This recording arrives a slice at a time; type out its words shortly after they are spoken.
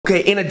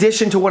Okay, in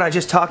addition to what I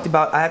just talked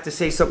about, I have to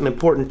say something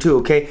important too,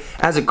 okay?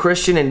 As a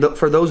Christian, and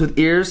for those with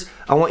ears,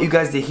 I want you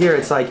guys to hear,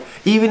 it's like,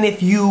 even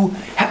if you,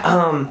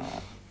 now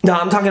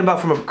I'm talking about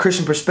from a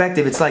Christian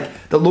perspective, it's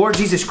like the Lord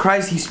Jesus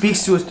Christ, He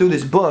speaks to us through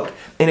this book,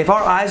 and if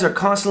our eyes are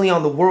constantly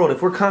on the world,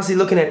 if we're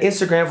constantly looking at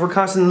Instagram, if we're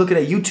constantly looking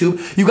at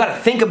YouTube, you gotta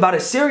think about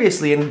it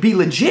seriously and be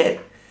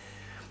legit.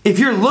 If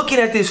you're looking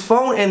at this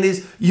phone and this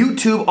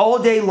YouTube all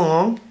day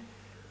long,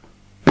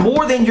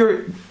 more than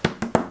you're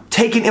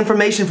taking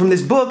information from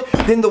this book,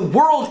 then the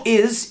world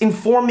is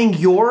informing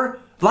your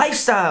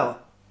lifestyle.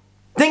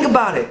 Think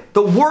about it.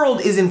 The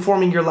world is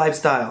informing your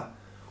lifestyle.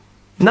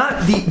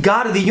 Not the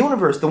God of the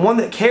universe, the one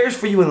that cares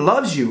for you and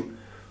loves you.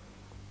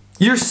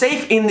 You're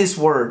safe in this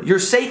word. You're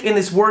safe in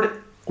this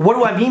word. What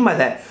do I mean by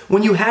that?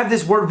 When you have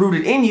this word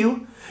rooted in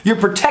you, you're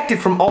protected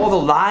from all the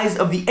lies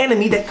of the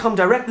enemy that come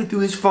directly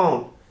through this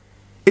phone.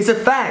 It's a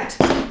fact.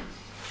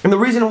 And the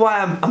reason why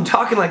I'm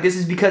talking like this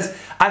is because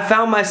I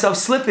found myself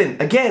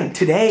slipping again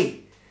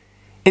today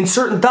in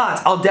certain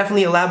thoughts. I'll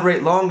definitely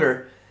elaborate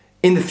longer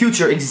in the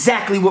future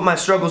exactly what my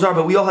struggles are,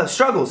 but we all have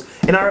struggles.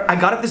 And I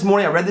got up this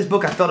morning, I read this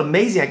book, I felt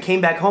amazing. I came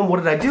back home, what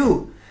did I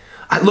do?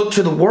 I looked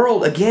to the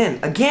world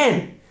again. And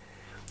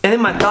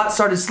then my thoughts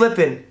started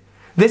slipping.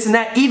 This and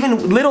that,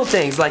 even little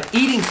things like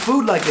eating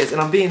food like this,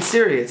 and I'm being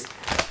serious.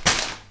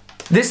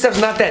 This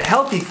stuff's not that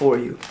healthy for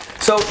you.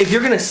 So if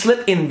you're gonna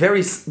slip in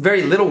very,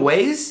 very little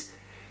ways,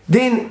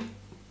 then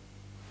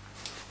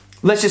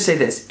let's just say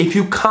this. If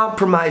you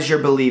compromise your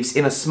beliefs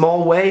in a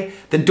small way,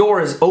 the door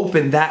is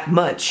open that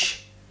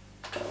much.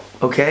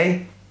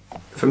 Okay?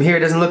 From here it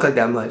doesn't look like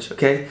that much,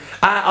 okay?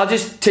 I'll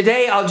just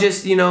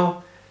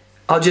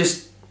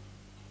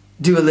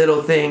do a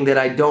little thing that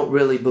I don't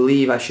really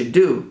believe I should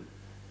do.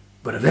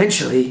 But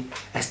eventually,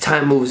 as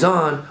time moves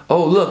on,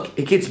 oh look,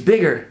 it gets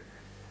bigger.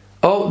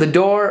 Oh, the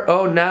door,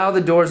 oh, now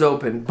the door's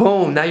open.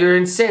 Boom, now you're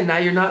in sin. Now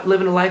you're not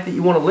living a life that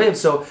you want to live.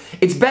 So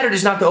it's better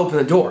just not to open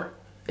the door,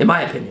 in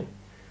my opinion.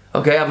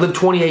 Okay, I've lived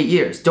 28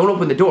 years. Don't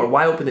open the door.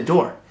 Why open the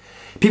door?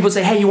 People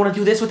say, hey, you want to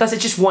do this with us?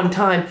 It's just one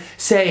time.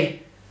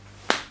 Say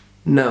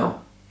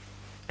no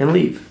and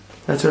leave.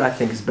 That's what I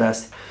think is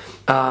best.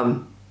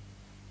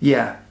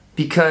 Yeah,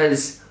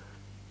 because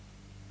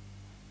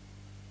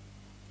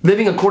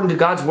living according to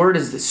God's word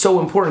is so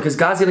important, because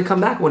God's going to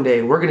come back one day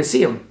and we're going to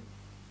see Him.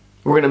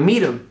 We're going to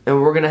meet Him, and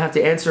we're going to have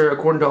to answer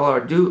according to all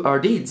our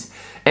deeds.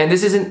 And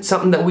this isn't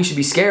something that we should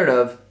be scared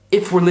of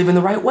if we're living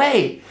the right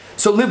way.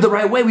 So live the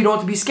right way. We don't have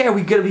to be scared.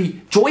 We've got to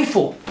be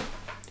joyful.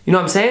 You know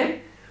what I'm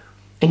saying?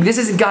 And this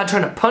isn't God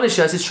trying to punish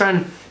us. He's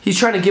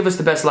trying to give us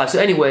the best life. So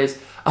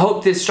anyways, I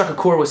hope this struck a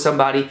chord with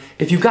somebody.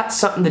 If you've got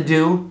something to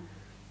do,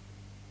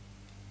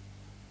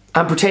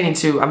 I'm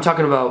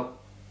talking about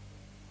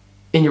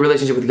in your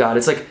relationship with God.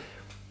 It's like,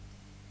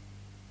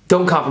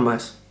 don't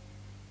compromise.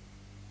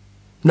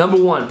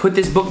 Number one, put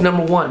this book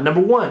number one. Number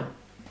one,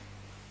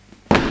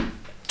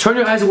 turn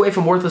your eyes away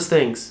from worthless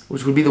things,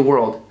 which would be the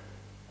world,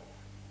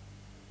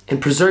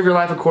 and preserve your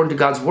life according to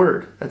God's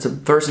word. That's a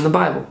verse in the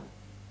Bible.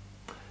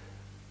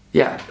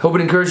 Yeah, hope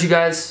it encouraged you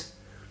guys.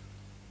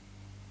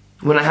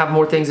 When I have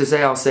more things to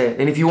say, I'll say it.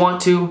 And if you want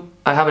to,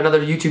 I have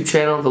another YouTube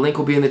channel. The link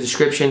will be in the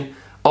description.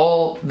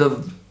 All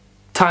the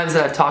times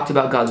that I've talked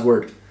about God's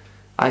word.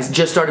 I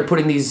just started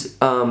putting these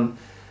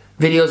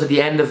videos at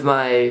the end of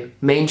my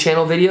main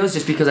channel videos,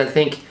 just because I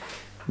think,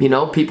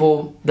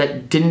 people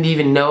that didn't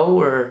even know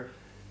or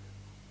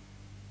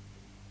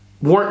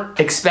weren't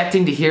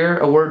expecting to hear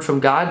a word from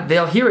God,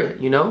 they'll hear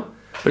it,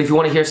 But if you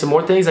want to hear some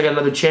more things, I got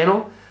another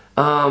channel.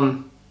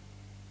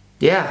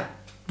 Yeah,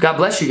 God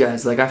bless you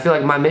guys. Like, I feel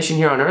like my mission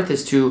here on earth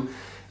is to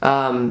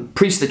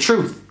preach the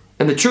truth.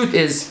 And the truth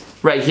is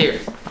right here.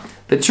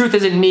 The truth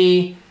isn't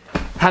me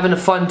having a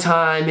fun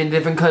time in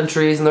different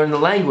countries and learning the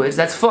language.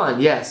 That's fun,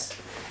 yes.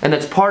 And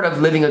that's part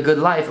of living a good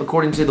life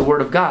according to the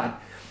Word of God.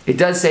 It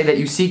does say that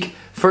you seek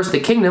first the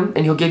kingdom,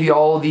 and He'll give you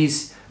all the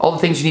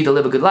things you need to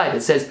live a good life.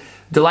 It says,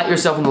 delight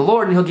yourself in the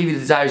Lord, and He'll give you the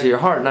desires of your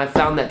heart. And I've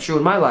found that true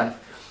in my life.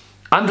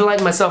 I'm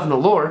delighting myself in the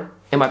Lord.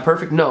 Am I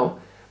perfect?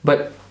 No.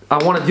 But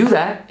I want to do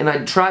that, and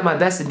I try my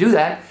best to do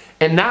that.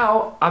 And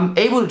now I'm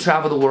able to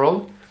travel the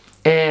world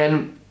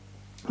and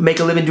make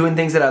a living doing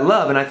things that I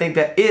love. And I think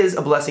that is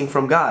a blessing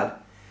from God,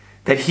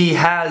 that He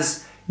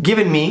has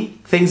given me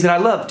things that I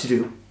love to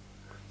do.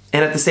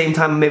 And at the same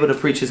time, I'm able to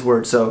preach His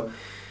word. So,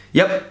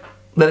 yep,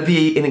 let it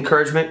be an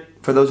encouragement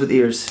for those with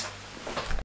ears.